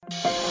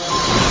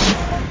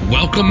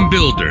Welcome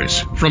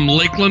builders from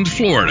Lakeland,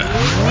 Florida.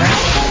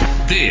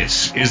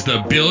 This is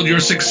the Build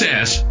Your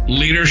Success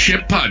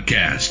Leadership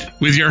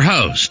Podcast with your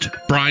host,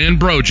 Brian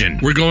Brogan.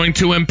 We're going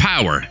to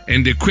empower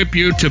and equip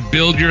you to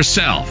build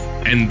yourself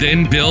and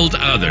then build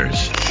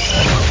others.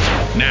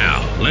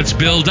 Now, let's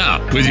build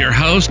up with your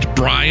host,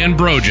 Brian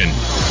Brogan.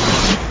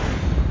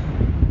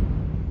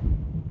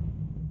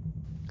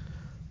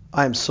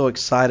 I am so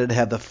excited to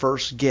have the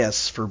first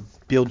guest for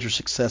Build Your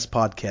Success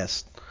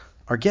podcast.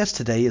 Our guest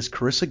today is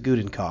Carissa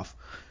Gudenkauf.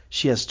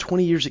 She has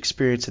 20 years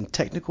experience in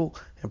technical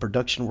and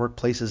production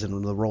workplaces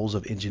in the roles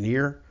of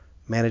engineer,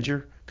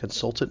 manager,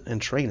 consultant,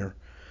 and trainer.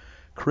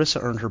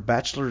 Carissa earned her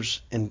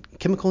bachelor's in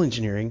chemical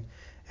engineering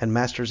and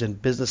master's in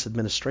business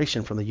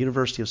administration from the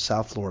University of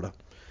South Florida.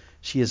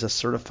 She is a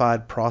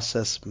certified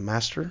process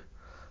master,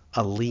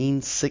 a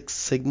Lean Six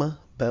Sigma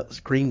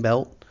green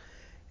belt,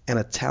 and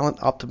a talent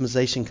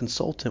optimization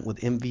consultant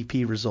with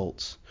MVP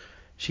results.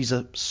 She's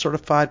a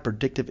certified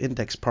predictive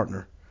index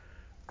partner.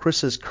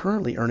 Carissa is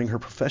currently earning her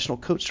professional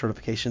coach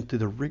certification through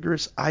the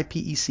rigorous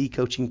IPEC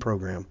coaching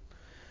program.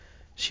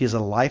 She is a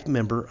life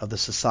member of the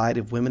Society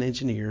of Women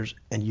Engineers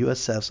and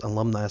USF's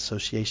Alumni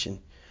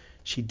Association.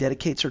 She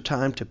dedicates her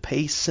time to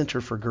PACE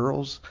Center for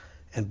Girls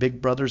and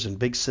Big Brothers and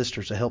Big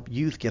Sisters to help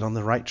youth get on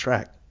the right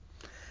track.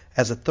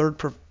 As a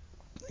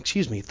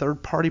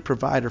third-party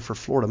provider for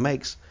Florida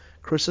Makes,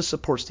 Carissa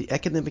supports the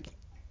economic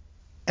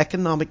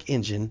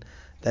engine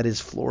that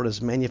is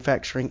Florida's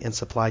manufacturing and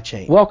supply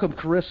chain. Welcome,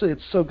 Carissa.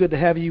 It's so good to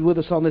have you with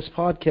us on this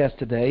podcast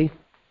today.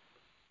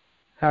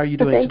 How are you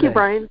doing today? Thank you,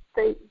 Brian.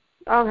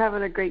 I'm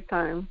having a great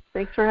time.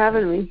 Thanks for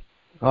having me.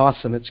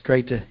 Awesome. It's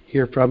great to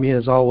hear from you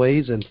as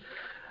always. And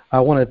I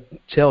want to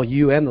tell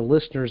you and the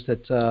listeners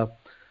that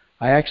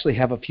I actually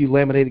have a few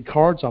laminated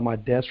cards on my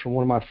desk from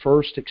one of my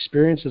first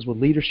experiences with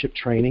leadership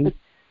training.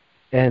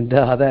 And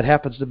that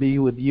happens to be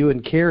with you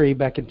and Carrie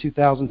back in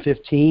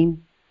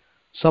 2015.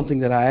 Something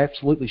that I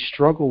absolutely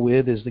struggle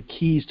with is the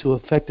keys to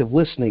effective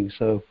listening.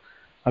 So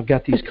I've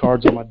got these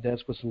cards on my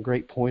desk with some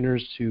great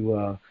pointers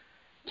to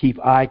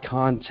keep eye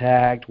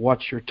contact,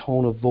 watch your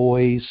tone of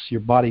voice,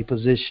 your body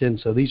position.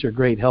 So these are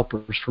great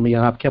helpers for me,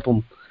 and I've kept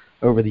them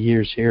over the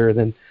years here. And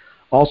then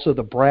also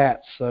the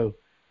brats. So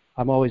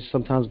I'm always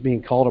sometimes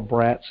being called a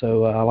brat,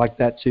 so I like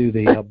that too,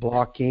 the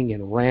blocking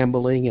and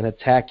rambling and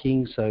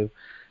attacking. So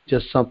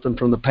just something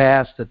from the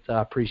past that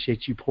I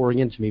appreciate you pouring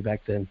into me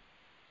back then.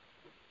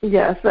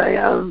 Yes,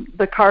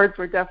 the cards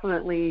were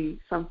definitely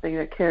something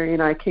that Carrie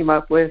and I came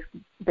up with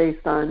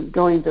based on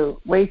going to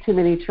way too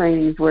many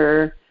trainings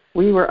where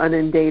we were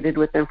inundated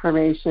with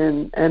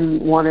information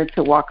and wanted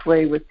to walk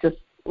away with just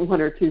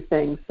one or two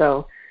things.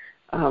 So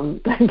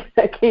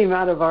that came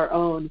out of our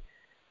own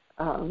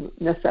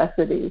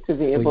necessity to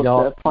be able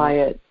to apply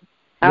it.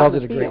 Y'all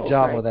did a great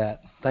job with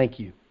that. Thank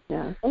you.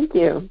 Yeah, thank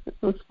you. It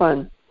was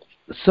fun.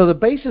 So the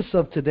basis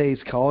of today's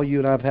call, you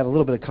and I have had a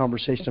little bit of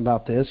conversation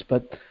about this,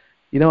 but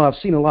you know, I've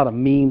seen a lot of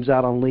memes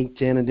out on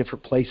LinkedIn and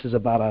different places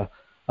about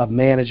a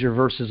manager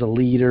versus a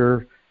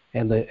leader,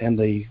 and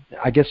the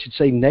I guess you'd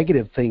say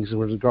negative things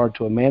with regard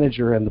to a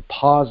manager and the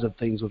positive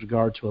things with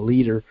regard to a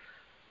leader.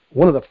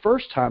 One of the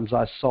first times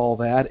I saw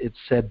that, it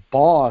said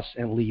boss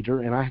and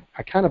leader, and I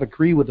kind of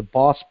agree with the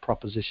boss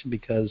proposition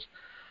because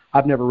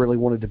I've never really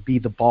wanted to be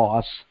the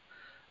boss.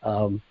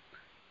 And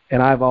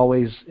I've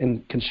always,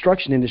 in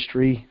construction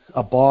industry,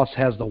 a boss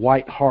has the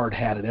white hard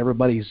hat, and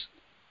everybody's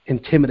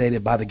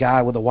intimidated by the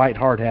guy with the white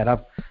hard hat.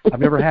 I've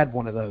never had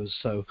one of those,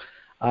 so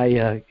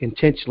I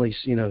intentionally,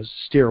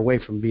 steer away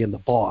from being the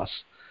boss.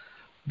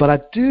 But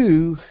I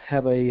do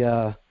have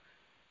I'm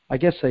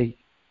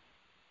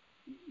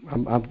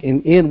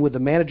in with the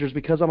managers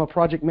because I'm a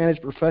project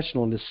management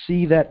professional, and to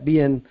see that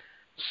being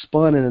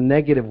spun in a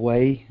negative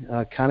way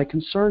kind of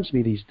concerns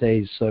me these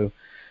days. So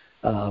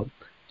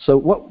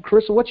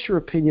Carissa, what's your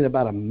opinion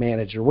about a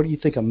manager? What do you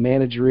think a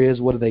manager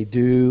is? What do they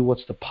do?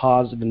 What's the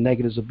positive and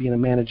negatives of being a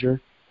manager?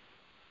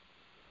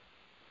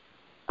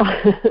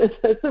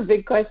 That's a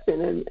big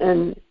question,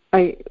 and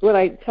what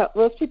I tell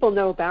most people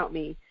know about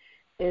me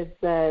is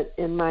that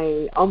in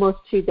my almost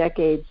 2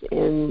 decades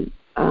in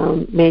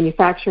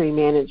manufacturing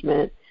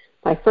management,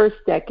 my first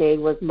decade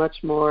was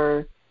much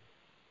more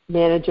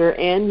manager,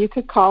 and you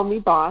could call me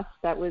boss.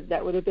 That would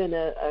have been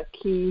a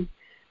key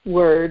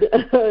word,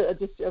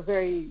 just a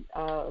very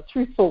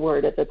truthful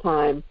word at the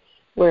time,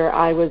 where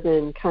I was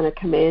in kind of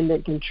command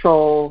and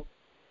control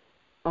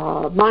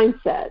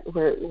mindset,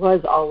 where it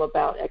was all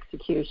about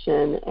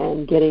execution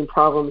and getting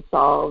problems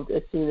solved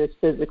as soon as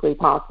physically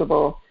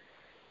possible.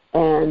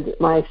 And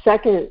my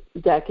second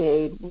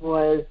decade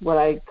was what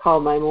I call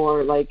my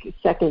more like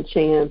second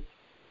chance,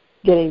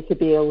 getting to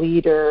be a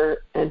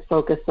leader and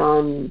focus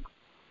on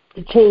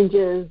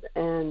changes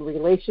and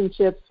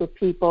relationships with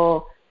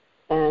people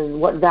and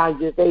what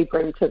value they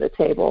bring to the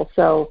table.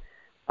 So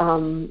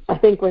I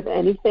think with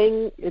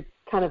anything, it's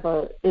kind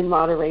of in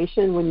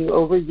moderation. When you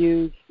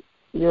overuse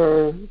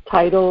your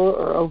title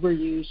or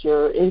overuse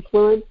your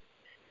influence,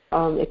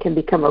 it can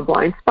become a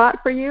blind spot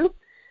for you.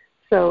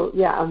 So,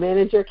 yeah, a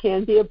manager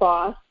can be a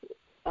boss,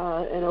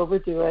 and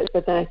overdo it,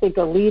 but then I think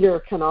a leader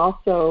can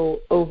also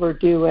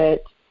overdo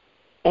it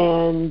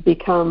and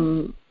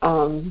become,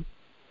 I'm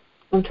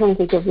trying to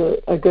think of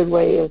a good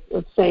way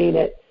of saying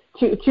it,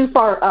 too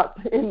far up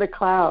in the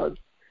clouds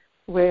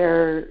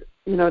where,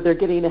 they're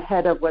getting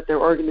ahead of what their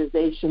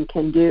organization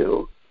can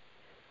do.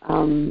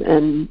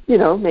 And,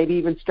 maybe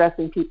even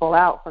stressing people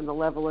out from the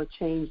level of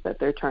change that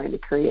they're trying to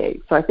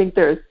create. So I think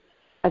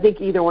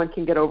either one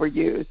can get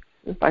overused,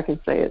 if I can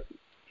say it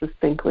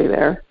distinctly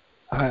there.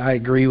 I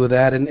agree with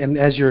that. And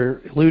as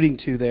you're alluding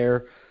to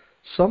there,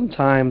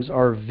 sometimes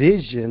our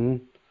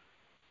vision,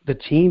 the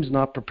team's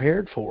not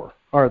prepared for,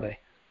 are they?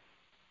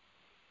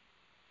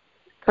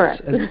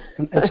 Correct. And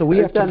so we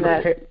have to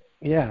prepare.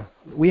 Yeah,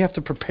 we have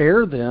to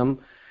prepare them,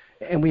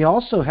 and we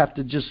also have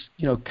to just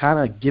kind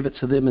of give it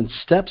to them in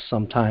steps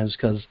sometimes,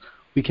 because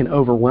we can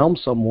overwhelm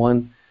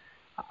someone.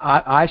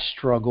 I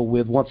struggle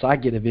with, once I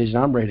get a vision,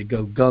 I'm ready to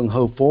go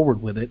gung-ho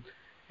forward with it,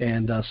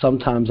 and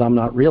sometimes I'm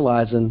not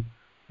realizing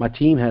my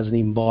team hasn't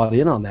even bought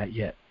in on that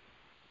yet.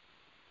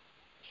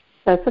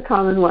 That's a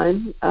common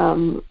one.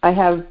 I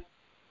have,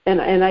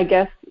 and I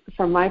guess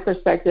from my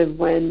perspective,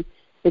 when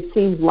it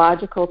seems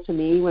logical to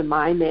me, when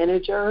my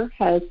manager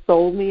has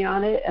sold me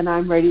on it and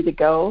I'm ready to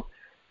go,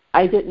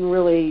 I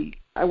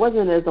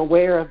wasn't as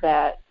aware of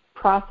that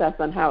process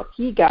on how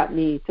he got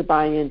me to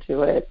buy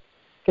into it.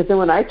 Because then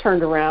when I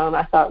turned around,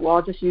 I thought, well,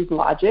 I'll just use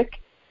logic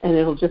and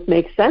it'll just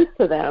make sense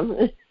to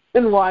them.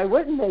 And why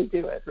wouldn't they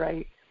do it,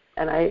 right?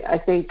 And I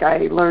think I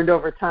learned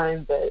over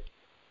time that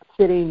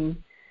sitting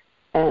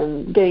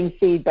and getting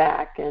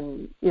feedback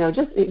and,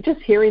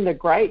 just hearing the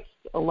gripes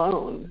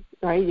alone,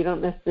 right? You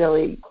don't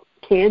necessarily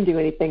can do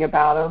anything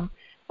about them,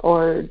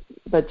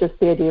 but just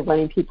the idea of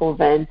letting people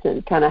vent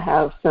and kind of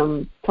have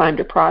some time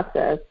to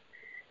process.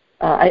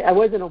 I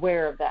wasn't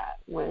aware of that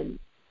when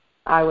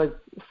I was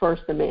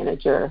first a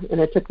manager, and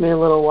it took me a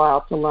little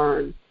while to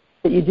learn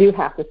that you do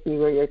have to see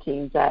where your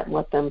team's at and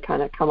let them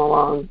kind of come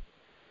along.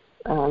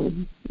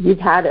 You've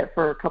had it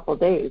for a couple of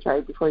days,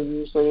 right, before you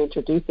usually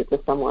introduce it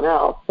to someone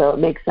else, so it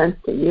makes sense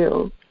to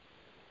you.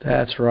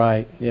 That's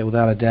right. Yeah,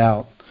 without a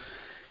doubt.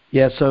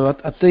 Yeah, so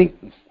I think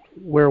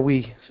where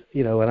we,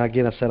 and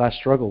again, I said I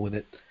struggle with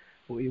it.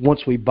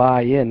 Once we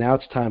buy in, now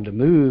it's time to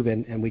move,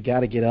 and we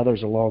got to get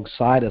others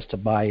alongside us to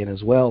buy in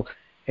as well,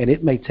 and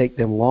it may take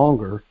them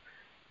longer.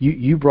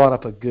 You brought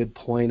up a good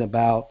point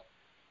about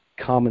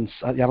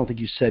I don't think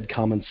you said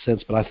common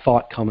sense, but I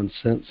thought common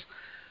sense.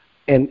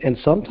 And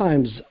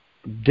sometimes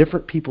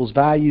different people's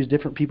values,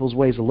 different people's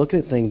ways of looking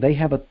at things, they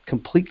have a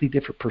completely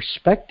different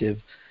perspective,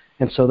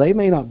 and so they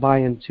may not buy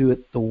into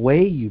it the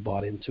way you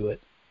bought into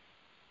it.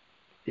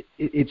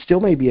 It still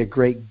may be a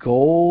great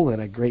goal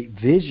and a great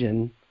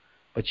vision,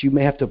 but you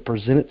may have to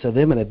present it to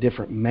them in a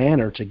different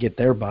manner to get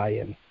their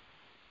buy-in.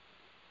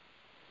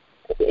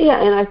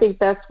 Yeah, and I think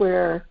that's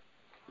where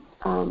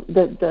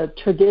the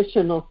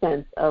traditional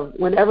sense of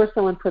whenever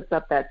someone puts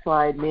up that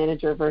slide,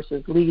 manager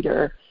versus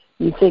leader,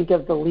 you think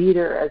of the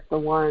leader as the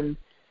one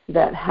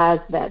that has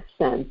that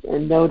sense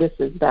and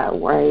notices that,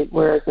 right?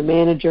 Whereas the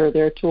manager,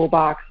 their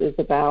toolbox is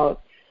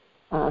about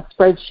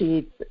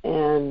spreadsheets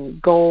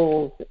and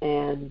goals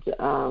and,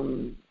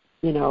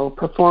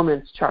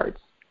 performance charts,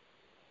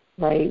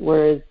 right?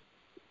 Whereas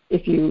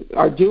if you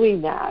are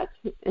doing that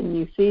and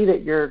you see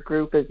that your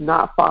group is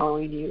not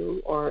following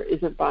you or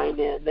isn't buying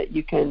in, that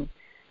you can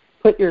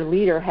put your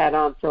leader hat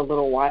on for a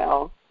little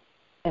while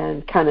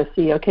and kind of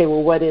see, okay,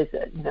 well, what is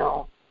it?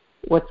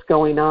 What's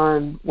going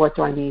on? What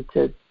do I need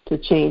to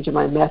change in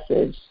my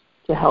message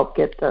to help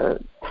get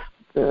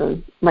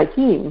my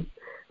team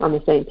on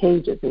the same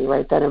page as me,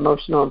 right? That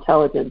emotional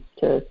intelligence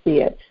to see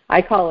it.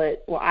 I call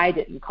it, well, I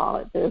didn't call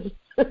it this,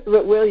 but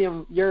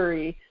William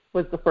Ury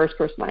was the first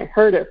person I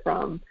heard it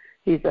from.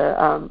 He's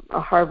a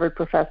Harvard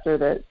professor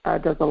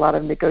that does a lot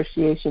of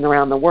negotiation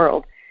around the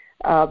world.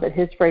 But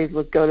his phrase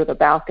was go to the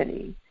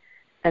balcony.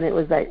 And it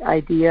was that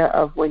idea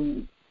of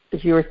when,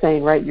 as you were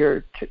saying, right,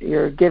 you're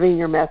giving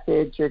your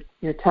message,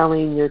 you're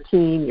telling your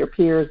team, your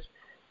peers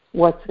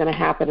what's going to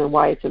happen and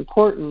why it's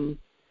important.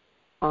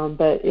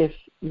 But if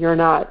you're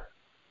not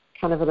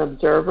kind of an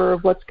observer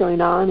of what's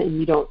going on and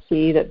you don't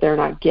see that they're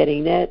not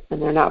getting it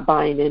and they're not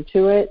buying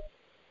into it,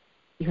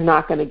 you're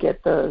not going to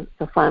get the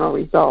final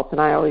result. And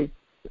I always,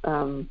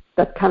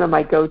 that's kind of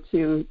my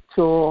go-to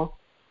tool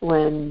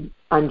when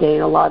I'm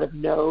getting a lot of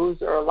no's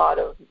or a lot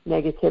of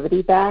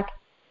negativity back,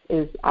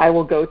 is I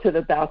will go to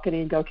the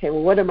balcony and go, okay,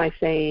 well, what am I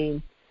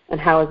saying and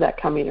how is that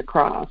coming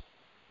across?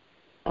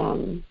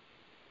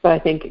 But I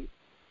think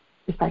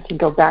if I can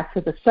go back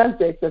to the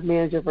subject of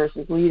manager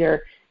versus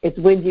leader, it's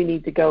when do you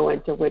need to go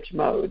into which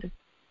mode?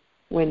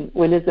 When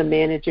is a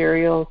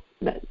managerial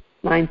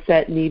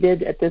mindset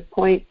needed at this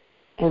point,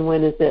 and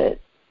when is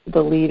it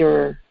the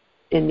leader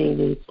in me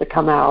needs to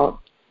come out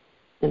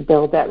and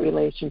build that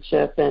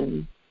relationship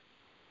and,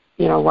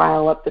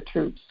 rile up the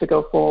troops to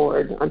go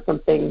forward on some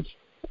things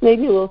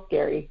maybe a little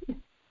scary.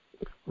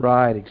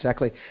 Right,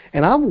 exactly.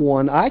 And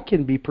I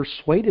can be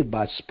persuaded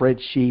by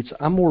spreadsheets.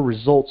 I'm more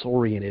results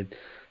oriented.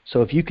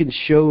 So if you can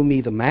show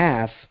me the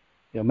math,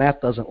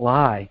 math doesn't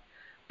lie,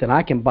 then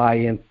I can buy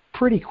in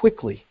pretty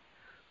quickly.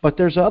 But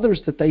there's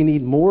others that they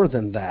need more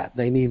than that.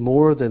 They need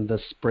more than the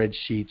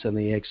spreadsheets and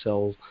the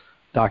Excel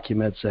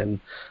documents and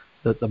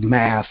the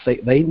math.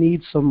 They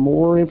need some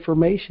more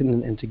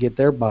information and to get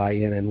their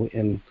buy-in.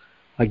 And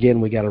again,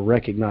 we got to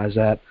recognize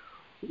that.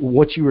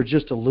 What you were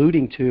just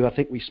alluding to, I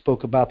think we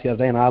spoke about the other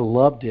day, and I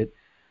loved it,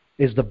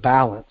 is the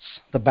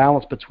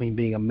balance between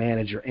being a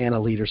manager and a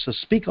leader. So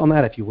speak on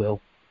that, if you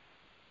will.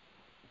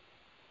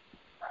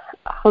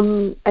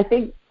 I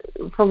think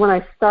from when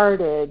I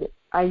started,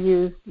 I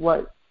used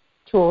what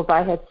tools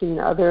I had seen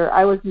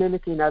I was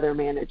mimicking other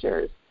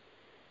managers,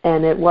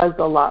 and it was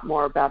a lot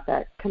more about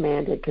that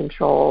command and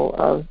control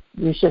of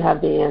you should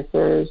have the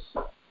answers,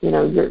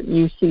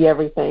 you see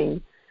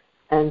everything,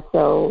 and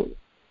so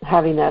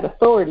having that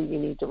authority, you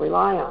need to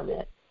rely on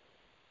it.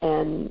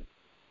 And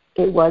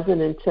it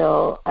wasn't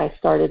until I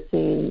started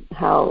seeing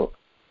how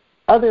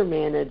other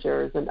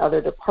managers and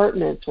other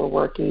departments were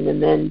working,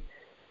 and then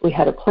we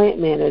had a plant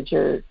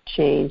manager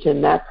change,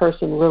 and that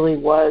person really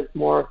was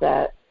more of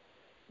that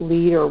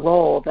leader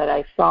role that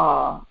I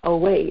saw, oh,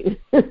 wait,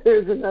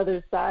 there's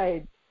another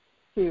side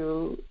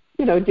to,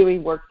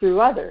 doing work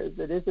through others.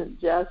 It isn't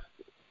just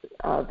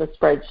the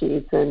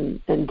spreadsheets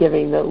and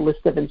giving the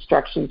list of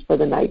instructions for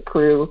the night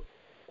crew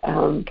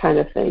kind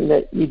of thing,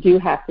 that you do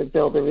have to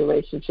build a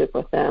relationship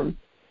with them.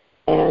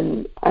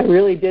 And I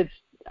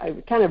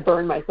kind of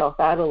burned myself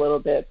out a little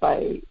bit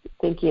by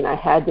thinking I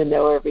had to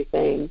know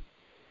everything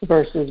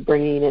versus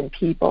bringing in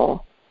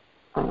people.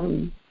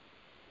 So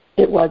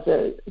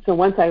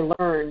once I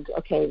learned,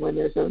 okay, when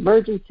there's an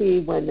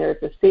emergency, when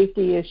there's a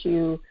safety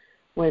issue,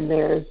 when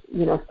there's,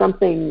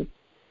 something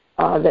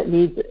that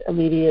needs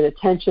immediate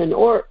attention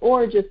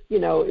or just,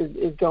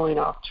 is going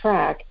off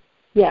track,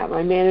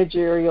 my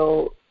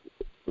managerial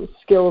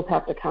skills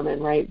have to come in,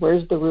 right?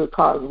 Where's the root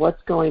cause?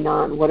 What's going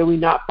on? What are we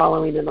not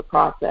following in the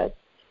process?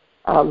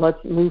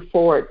 Let's move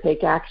forward,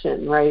 take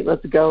action, right?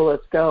 Let's go.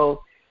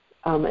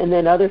 And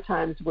then other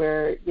times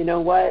where,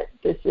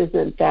 this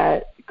isn't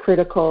that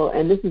critical,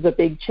 and this is a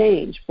big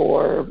change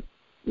for,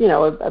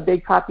 a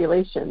big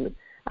population.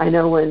 I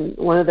know when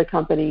one of the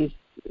companies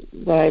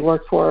that I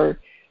worked for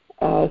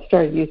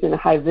started using a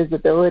high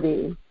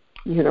visibility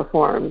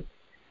uniform,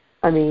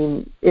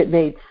 it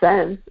made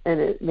sense, and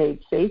it made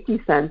safety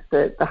sense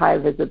that the high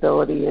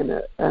visibility in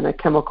a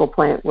chemical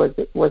plant was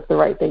the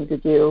right thing to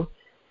do,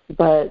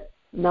 but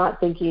not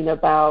thinking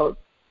about,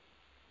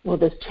 well,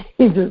 this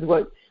changes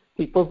what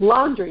people's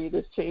laundry,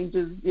 this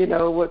changes,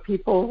 what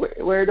people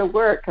wear to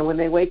work, and when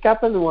they wake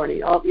up in the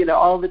morning,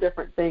 all the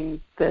different things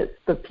that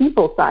the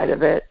people side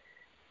of it,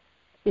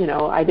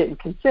 I didn't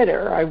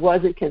consider. I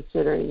wasn't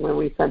considering when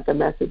we sent the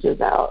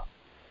messages out,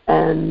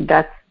 and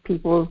that's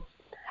people's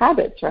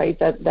habits, right?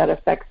 That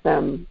affects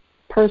them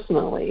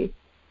personally,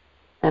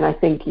 and I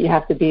think you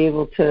have to be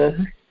able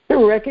to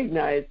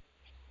recognize,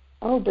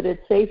 oh, but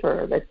it's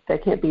safer.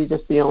 That can't be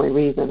just the only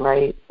reason,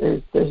 right?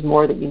 There's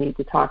more that you need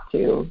to talk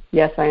to.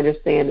 Yes, I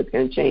understand it's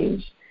going to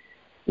change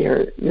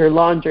your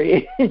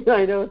laundry.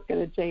 I know it's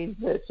going to change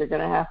this. You're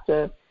going to have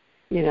to,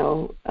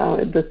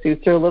 the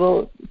suits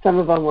are some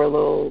of them were a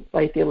little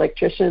like the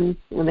electricians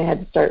when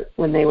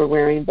they were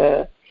wearing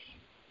the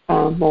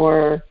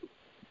more,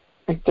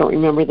 I don't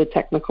remember the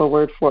technical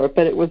word for it,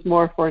 but it was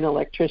more for an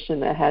electrician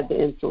that had the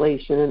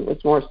insulation and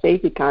was more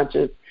safety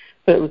conscious,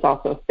 but it was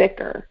also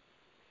thicker.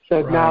 So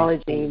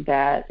acknowledging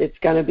that it's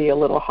going to be a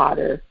little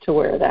hotter to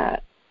wear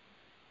that.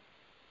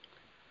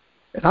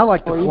 And I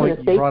like the point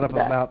you brought up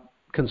about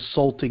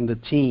consulting the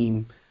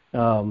team.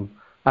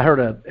 I heard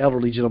an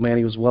elderly gentleman,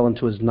 he was well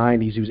into his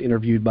 90s, he was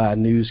interviewed by a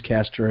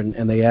newscaster,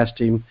 and they asked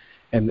him,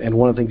 and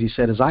one of the things he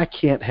said is, I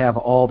can't have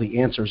all the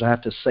answers, I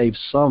have to save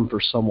some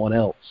for someone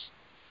else.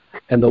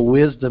 And the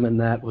wisdom in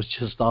that was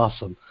just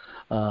awesome.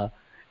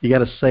 You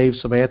got to save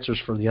some answers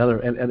for the other.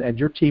 And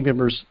your team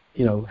members,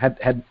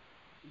 had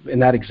in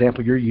that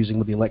example you're using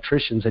with the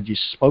electricians, had you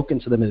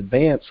spoken to them in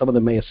advance, some of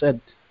them may have said,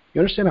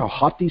 you understand how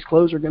hot these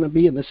clothes are going to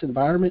be in this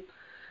environment?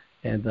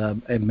 And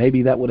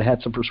maybe that would have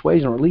had some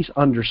persuasion, or at least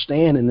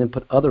understand and then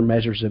put other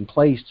measures in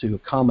place to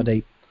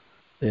accommodate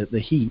the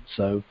heat.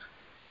 So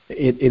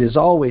it is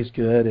always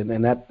good,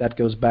 and that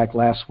goes back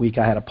last week.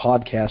 I had a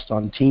podcast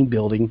on team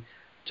building,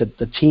 to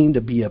the team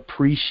to be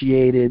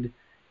appreciated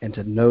and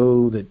to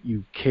know that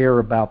you care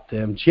about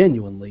them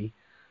genuinely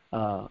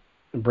and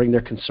bring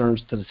their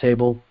concerns to the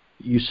table.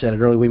 You said it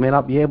earlier, we may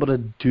not be able to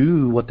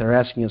do what they're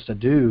asking us to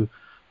do,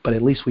 but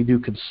at least we do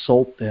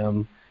consult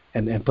them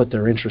and put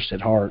their interest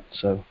at heart.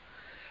 So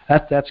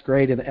that's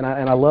great, and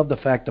I love the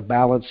fact of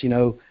balance.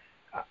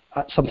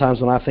 Sometimes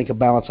when I think of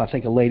balance, I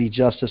think of Lady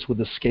Justice with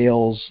the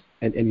scales,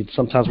 and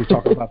sometimes we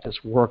talk about this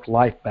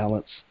work-life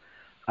balance.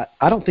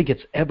 I don't think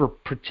it's ever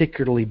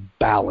particularly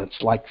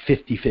balanced, like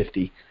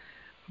 50-50.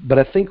 But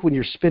I think when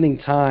you're spending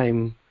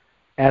time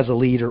as a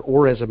leader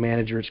or as a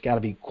manager, it's got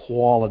to be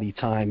quality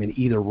time in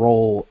either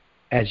role,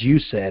 as you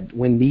said,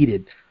 when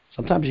needed.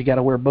 Sometimes you got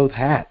to wear both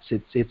hats.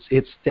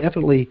 It's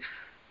definitely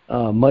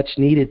much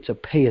needed to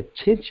pay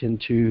attention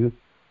to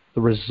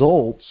the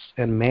results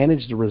and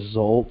manage the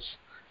results,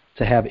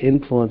 to have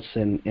influence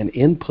and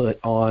input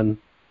on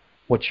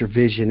what your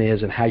vision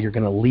is and how you're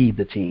going to lead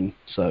the team.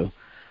 So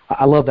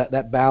I love that.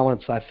 That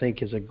balance, I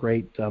think, is a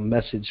great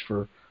message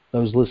for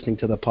those listening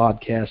to the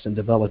podcast and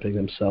developing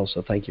themselves.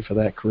 So thank you for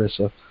that,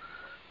 Carissa.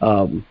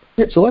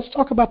 So let's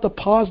talk about the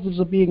positives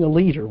of being a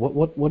leader.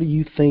 What do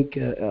you think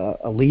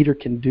a leader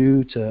can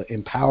do to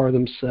empower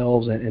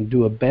themselves and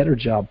do a better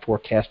job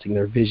forecasting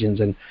their visions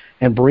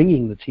and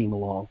bringing the team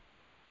along?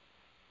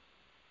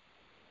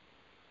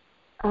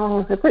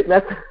 That's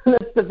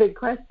the big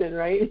question,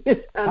 right?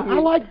 I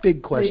like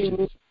big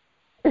questions.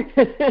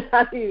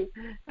 How do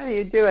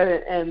you do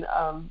it? And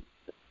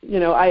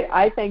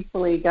I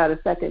thankfully got a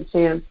second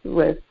chance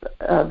with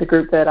the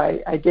group that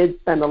I did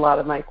spend a lot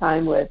of my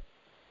time with.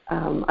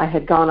 I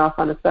had gone off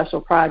on a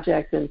special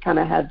project and kind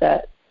of had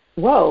that,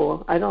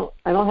 whoa, I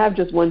don't have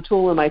just one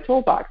tool in my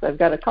toolbox. I've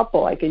got a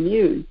couple I can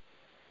use.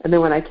 And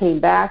then when I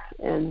came back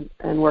and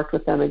worked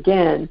with them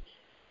again,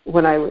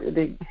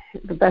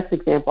 the best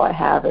example I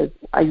have is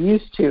I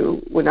used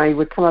to, when I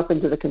would come up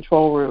into the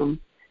control room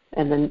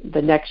and then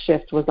the next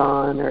shift was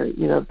on, or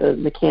the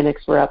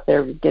mechanics were up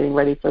there getting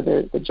ready for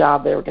the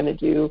job they were going to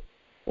do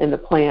in the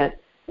plant,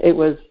 it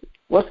was,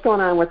 what's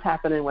going on, what's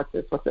happening, what's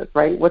this,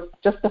 right? What's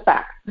just the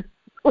facts.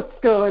 What's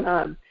going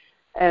on?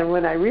 And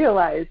when I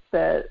realized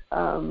that,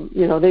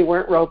 they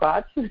weren't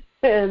robots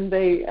and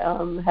they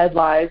had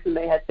lives and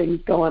they had things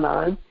going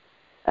on,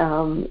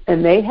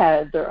 and they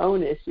had their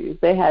own issues.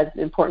 They had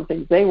important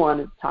things they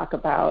wanted to talk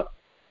about.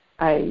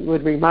 I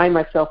would remind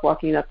myself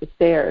walking up the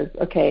stairs,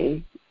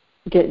 okay,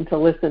 get into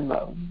listen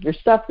mode. Your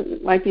stuff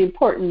might be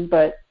important,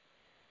 but,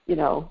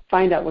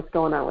 find out what's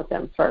going on with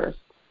them first.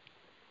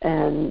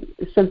 And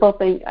simple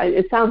thing,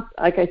 it sounds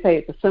like I say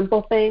it's a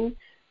simple thing,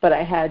 but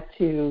I had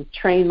to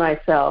train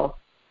myself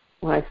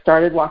when I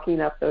started walking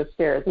up those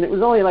stairs. And it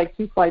was only like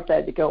 2 flights I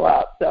had to go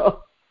up,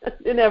 so I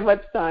didn't have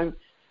much time.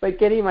 But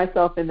getting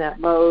myself in that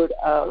mode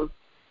of,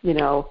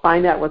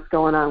 find out what's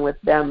going on with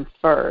them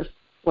first,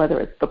 whether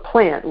it's the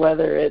plant,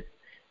 whether it's,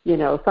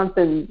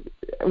 something,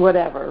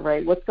 whatever,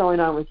 right? What's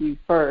going on with you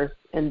first,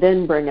 and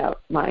then bring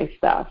up my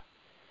stuff,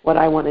 what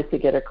I wanted to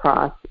get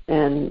across.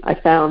 And I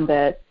found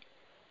that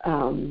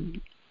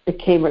it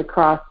came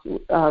across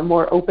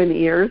more open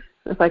ears,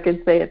 if I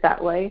can say it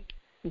that way,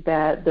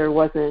 that there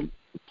wasn't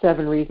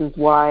 7 reasons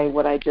why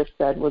what I just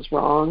said was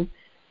wrong.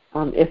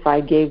 If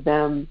I gave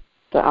them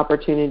the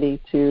opportunity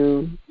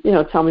to,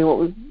 tell me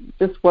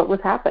what was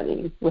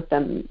happening with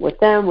them,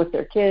 with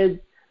their kids,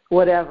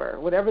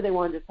 whatever they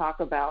wanted to talk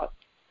about.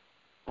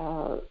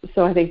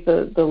 So I think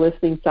the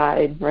listening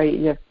side, right,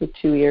 you have the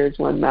 2 ears,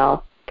 1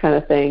 mouth kind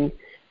of thing.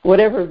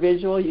 Whatever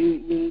visual you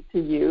need to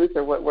use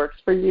or what works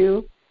for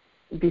you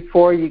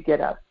before you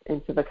get up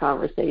into the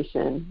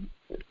conversation,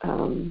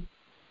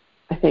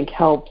 I think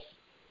helps,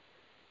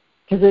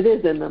 because it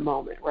is in the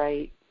moment,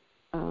 right?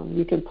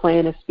 You can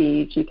plan a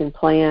speech, you can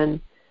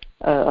plan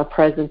a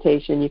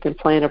presentation, you can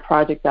plan a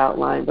project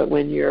outline, but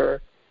when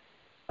you're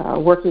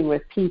working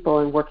with people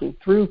and working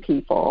through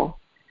people,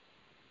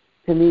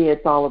 to me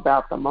it's all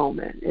about the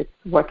moment. It's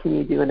what can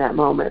you do in that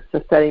moment,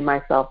 so setting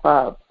myself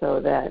up so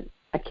that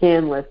I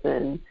can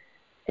listen,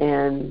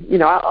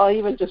 and I'll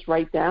even just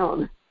write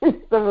down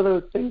some of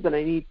those things that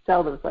I need to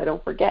tell them so I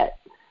don't forget.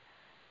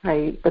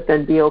 Right, but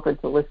then be open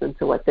to listen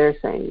to what they're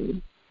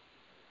saying.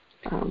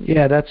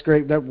 Yeah, that's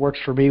great. That works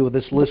for me with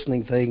this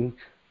listening thing,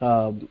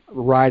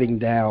 writing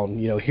down,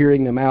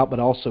 hearing them out, but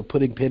also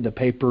putting pen to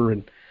paper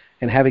and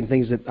having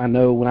things that I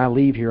know when I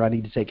leave here I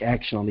need to take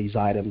action on these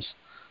items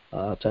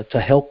to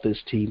help this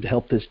team, to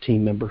help this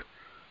team member.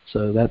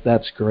 So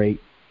that's great.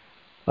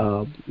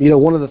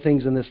 One of the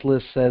things in this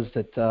list says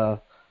that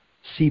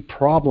see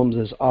problems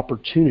as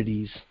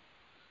opportunities.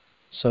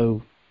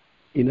 So,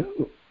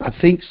 I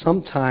think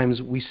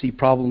sometimes we see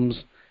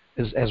problems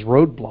as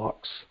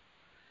roadblocks,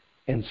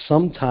 and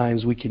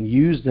sometimes we can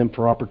use them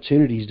for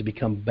opportunities to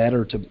become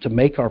better, to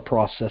make our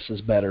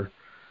processes better.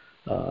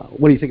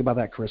 What do you think about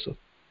that, Carissa?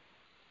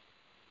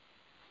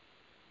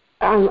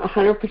 I'm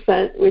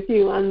 100% with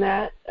you on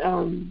that,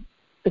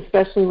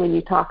 especially when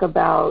you talk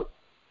about,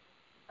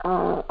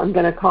 I'm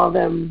going to call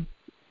them,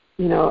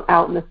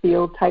 out in the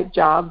field type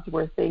jobs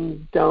where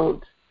things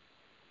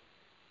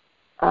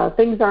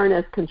aren't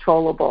as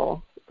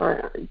controllable,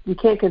 or you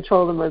can't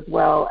control them as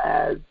well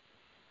as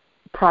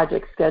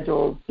project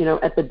schedules,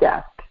 at the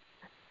desk,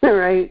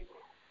 right?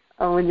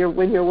 When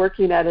you're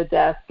working at a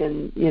desk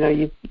and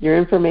your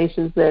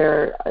information's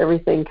there,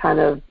 everything kind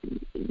of,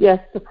 yes,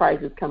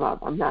 surprises come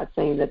up. I'm not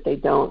saying that they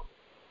don't,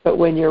 but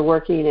when you're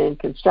working in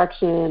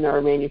construction or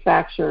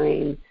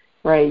manufacturing,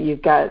 right,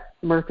 you've got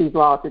Murphy's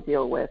Law to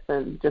deal with,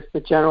 and just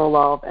the general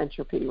law of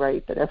entropy,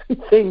 right, that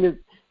everything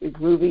is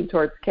moving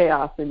towards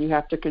chaos, and you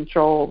have to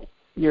control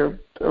your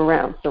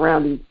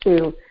surroundings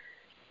too.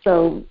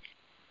 So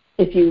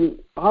if you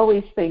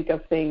always think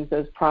of things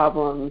as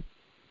problems,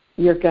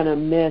 you're going to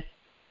miss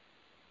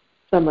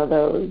some of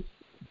those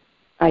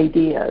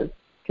ideas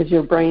because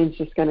your brain's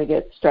just going to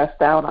get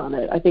stressed out on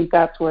it. I think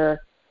that's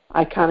where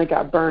I kind of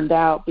got burned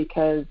out,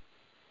 because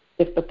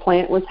if the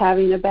plant was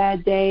having a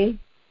bad day,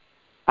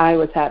 I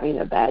was having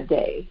a bad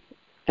day.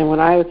 And when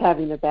I was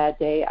having a bad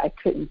day, I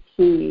couldn't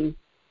see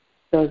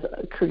those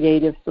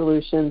creative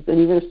solutions. And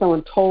even if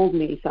someone told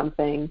me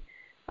something,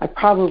 I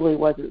probably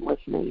wasn't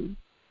listening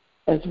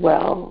as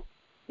well,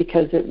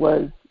 because it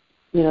was,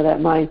 that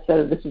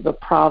mindset of this is a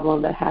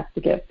problem that has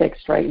to get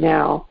fixed right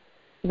now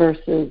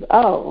versus,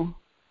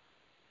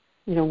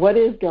 what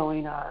is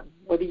going on?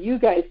 What do you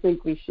guys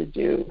think we should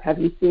do? Have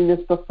you seen this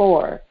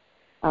before?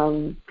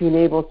 Being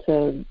able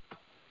to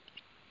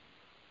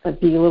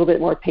be a little bit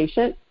more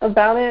patient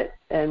about it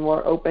and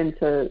more open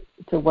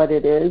to what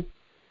it is.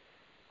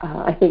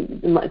 I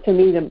think, to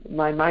me,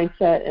 my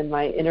mindset and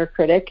my inner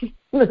critic,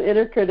 the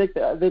inner critic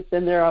that's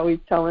in there always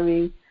telling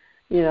me,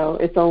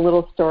 its own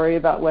little story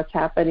about what's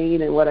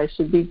happening and what I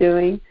should be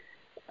doing,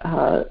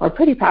 are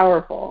pretty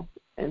powerful.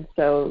 And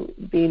so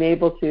being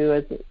able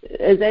to,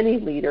 as any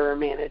leader or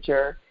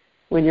manager,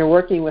 when you're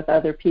working with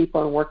other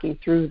people and working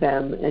through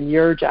them, and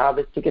your job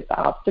is to get the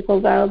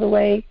obstacles out of the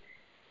way,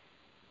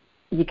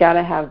 you got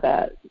to have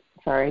that.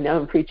 Sorry, now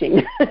I'm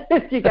preaching.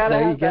 You got to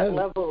have that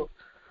level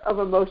of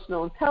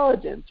emotional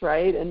intelligence,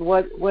 right? And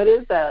what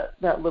is that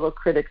little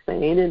critic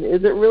saying? And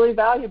is it really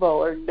valuable?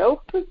 Or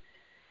nope,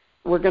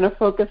 we're going to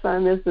focus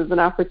on this as an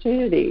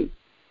opportunity.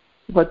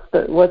 What's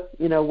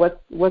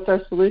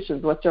our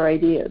solutions? What's our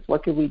ideas?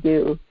 What can we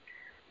do?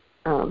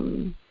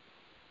 And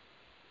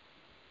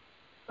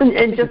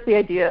just the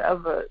idea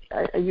of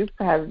I used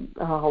to have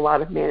a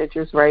lot of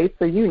managers, right?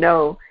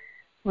 So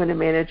when a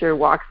manager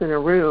walks in a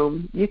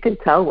room, you can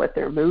tell what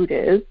their mood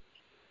is.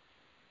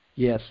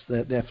 Yes,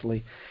 that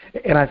definitely.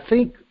 And I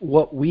think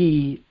what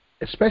we,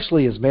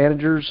 especially as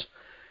managers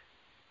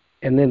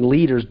and then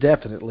leaders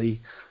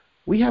definitely,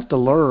 we have to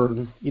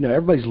learn,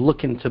 everybody's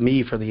looking to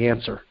me for the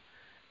answer.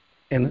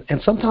 And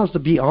sometimes to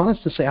be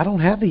honest and say, I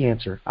don't have the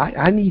answer.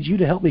 I need you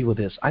to help me with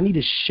this. I need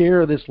to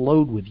share this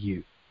load with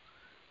you.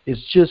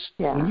 It's just,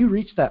 when you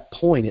reach that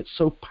point, it's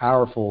so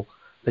powerful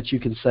that you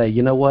can say,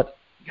 you know what,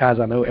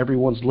 guys, I know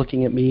everyone's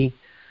looking at me,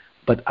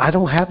 but I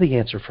don't have the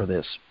answer for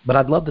this. But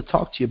I'd love to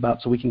talk to you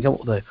about, so we can come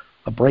up with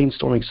a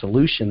brainstorming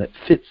solution that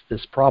fits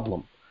this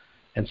problem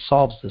and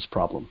solves this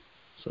problem.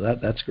 So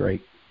that's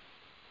great.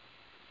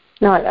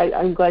 No,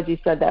 I'm glad you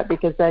said that,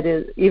 because that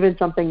is even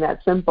something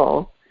that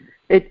simple.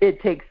 It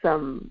takes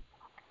some,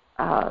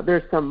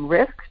 there's some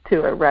risk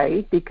to it,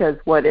 right? Because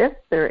what if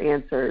their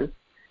answers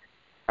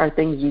are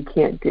things you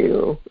can't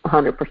do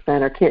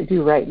 100% or can't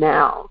do right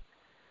now?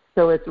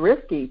 So it's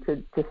risky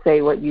to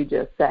say what you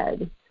just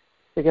said,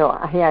 to go,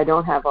 hey, I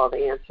don't have all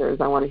the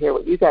answers. I want to hear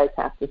what you guys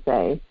have to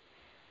say.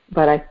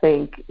 But I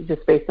think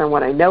just based on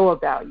what I know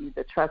about you,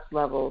 the trust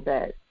level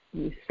that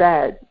you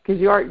said, because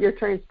you're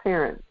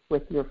transparent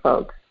with your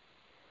folks.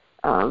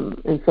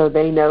 And so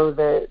they know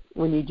that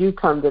when you do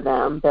come to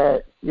them,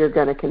 that you're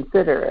going to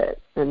consider it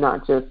and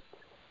not just,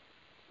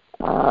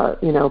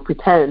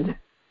 pretend.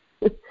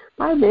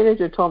 My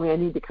manager told me I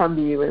need to come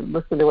to you and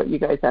listen to what you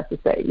guys have to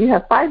say. You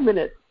have 5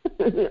 minutes.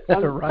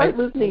 Start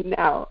listening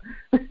now,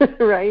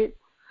 right?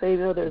 They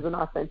know there's an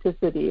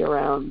authenticity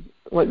around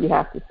what you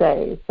have to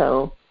say.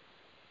 So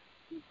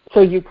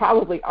you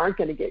probably aren't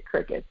going to get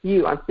crickets.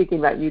 I'm speaking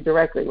about you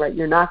directly, right?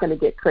 You're not going to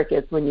get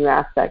crickets when you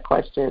ask that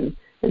question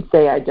and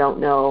say, I don't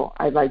know,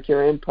 I'd like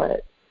your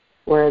input.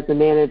 Whereas a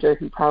manager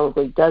who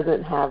probably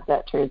doesn't have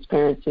that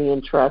transparency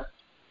and trust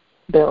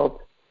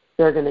built,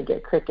 they're going to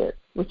get crickets,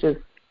 which is,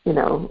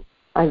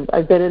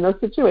 I've been in those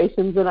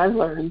situations and I've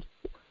learned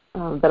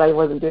that I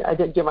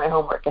didn't do my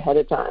homework ahead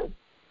of time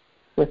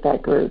with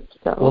that group.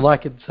 So. Well, I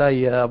can tell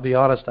you, I'll be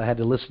honest, I had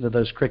to listen to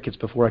those crickets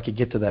before I could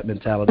get to that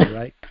mentality,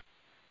 right?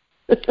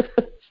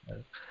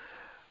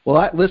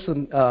 Well,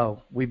 listen,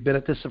 we've been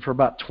at this for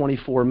about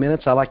 24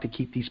 minutes. I like to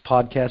keep these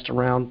podcasts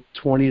around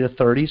 20 to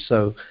 30,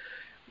 so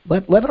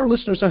let our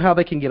listeners know how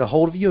they can get a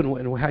hold of you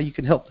and how you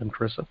can help them,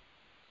 Carissa.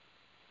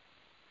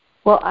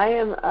 Well,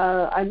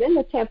 I'm in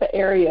the Tampa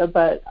area,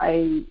 but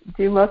I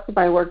do most of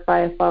my work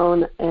via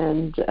phone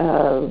and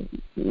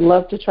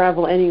love to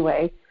travel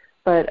anyway.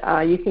 But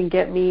you can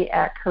get me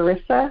at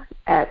Carissa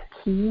at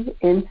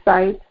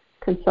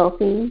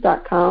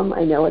keyinsightconsulting.com.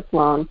 I know it's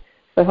long,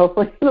 but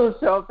hopefully it'll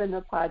show up in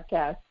the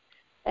podcast.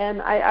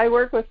 And I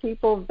work with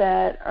people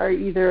that are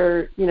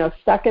either,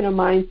 stuck in a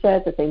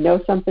mindset that they know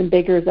something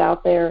bigger is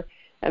out there,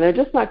 and they're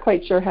just not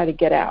quite sure how to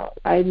get out.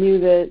 I knew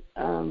that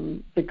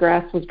the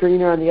grass was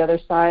greener on the other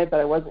side, but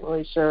I wasn't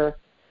really sure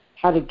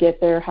how to get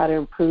there, how to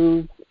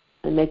improve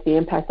and make the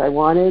impact I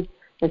wanted.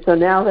 And so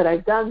now that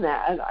I've done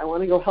that, I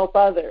want to go help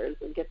others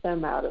and get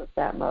them out of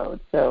that mode.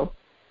 So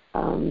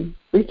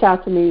reach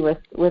out to me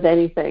with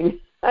anything.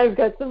 I've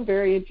got some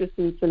very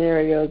interesting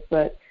scenarios,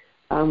 but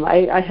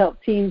I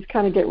help teams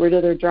kind of get rid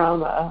of their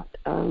drama,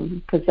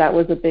 because that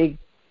was a big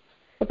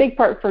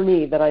part for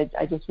me, that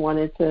I just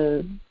wanted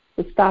to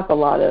stop a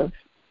lot of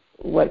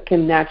what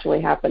can naturally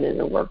happen in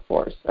the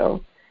workforce.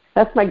 So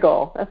that's my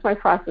goal. That's my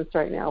process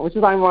right now, which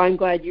is why I'm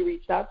glad you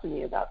reached out to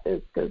me about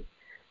this, because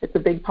it's a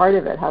big part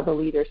of it, how the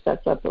leader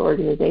sets up the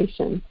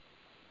organization.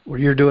 Well,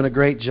 you're doing a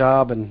great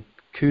job, and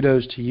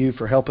kudos to you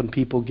for helping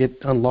people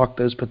unlock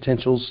those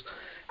potentials.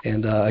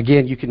 And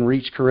again, you can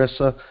reach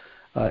Carissa.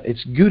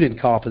 It's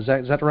Gudenkauf. Is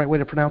that the right way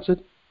to pronounce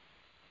it?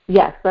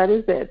 Yes, that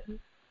is it.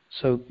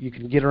 So you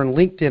can get her on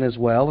LinkedIn as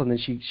well, and then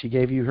she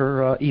gave you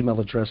her email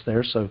address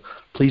there. So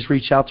please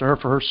reach out to her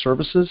for her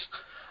services.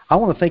 I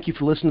want to thank you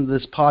for listening to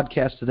this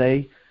podcast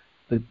today,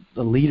 the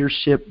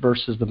leadership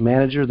versus the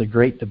manager, the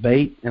great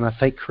debate. And I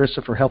thank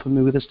Carissa for helping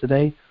me with this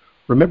today.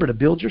 Remember to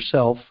build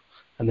yourself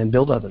and then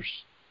build others.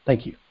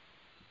 Thank you.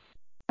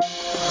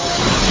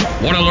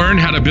 Want to learn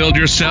how to build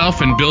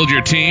yourself and build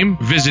your team?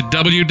 Visit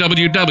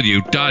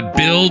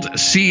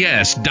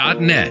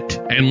www.buildcs.net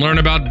and learn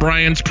about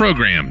Brian's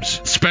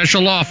programs,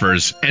 special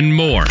offers, and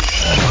more.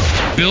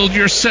 Build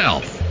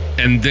yourself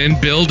and then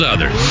build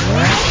others.